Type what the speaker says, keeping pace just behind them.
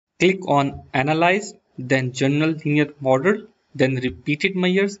Click on Analyze, then General Linear Model, then Repeated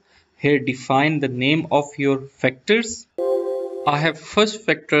Measures. Here define the name of your vectors. I have first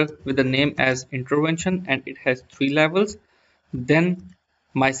vector with the name as intervention and it has 3 levels. Then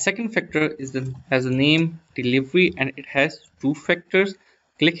my second vector has a name delivery and it has 2 vectors.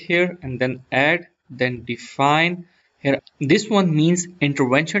 Click here and then add, then define. Here this one means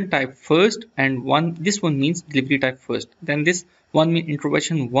intervention type first and this one means delivery type first. Then this one means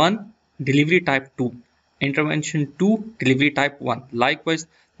intervention 1 delivery type 2, intervention 2 delivery type 1. Likewise,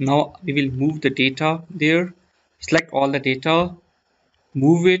 now we will move the data there. Select all the data,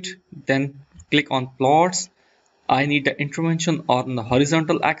 move it, then click on plots. I need the intervention on the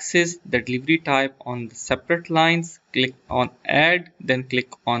horizontal axis, the delivery type on the separate lines. Click on add, then click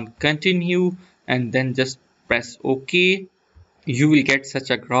on continue and then just press OK. You will get such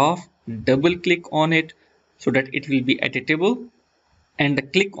a graph. Double click on it so that it will be editable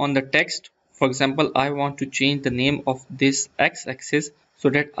and click on the text. For example, I want to change the name of this x-axis so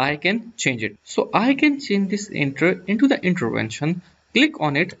that I can change it. So I can change this enter into the intervention. Click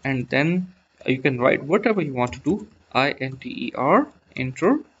on it and then you can write whatever you want to do. INTER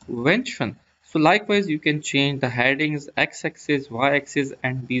intervention. So likewise, you can change the headings, x-axis, y-axis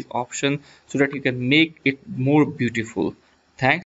and these options so that you can make it more beautiful. Thanks.